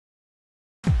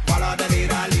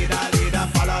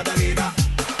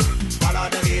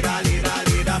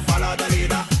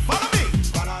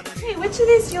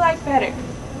like better?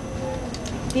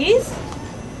 These?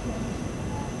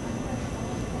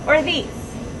 Or these?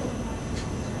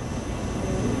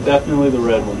 Definitely the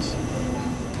red ones.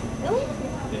 Really?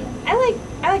 Yeah.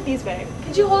 I like these better.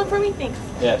 Could you hold them for me? Thanks.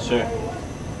 Yeah, sure.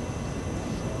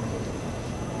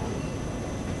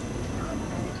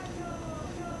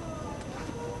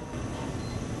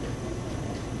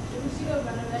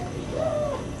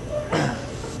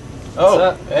 Oh,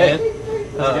 What's up, hey.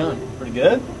 man? How's it going? Pretty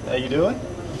good. How you doing?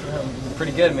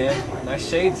 Pretty good, man. Nice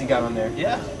shades you got on there.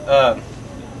 Yeah.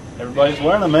 Everybody's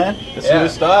wearing them, man. It's Yeah. new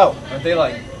style. Aren't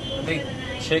they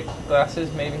chick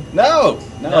glasses, maybe? No,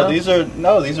 No? these are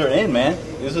in, man.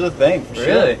 These are the thing. For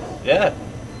Really? Sure. Yeah.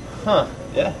 Huh.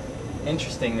 Yeah.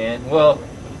 Interesting, man. Well,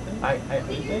 I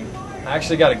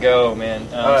actually got to go, man.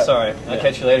 I'm All right. sorry. I'll Yeah.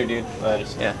 catch you later, dude. Right.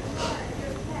 Yeah.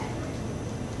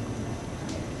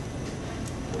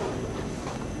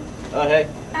 Hey.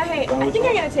 Hey, Going I with think me?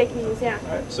 I'm gonna take these, yeah.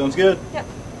 All right. Sounds good. Yep.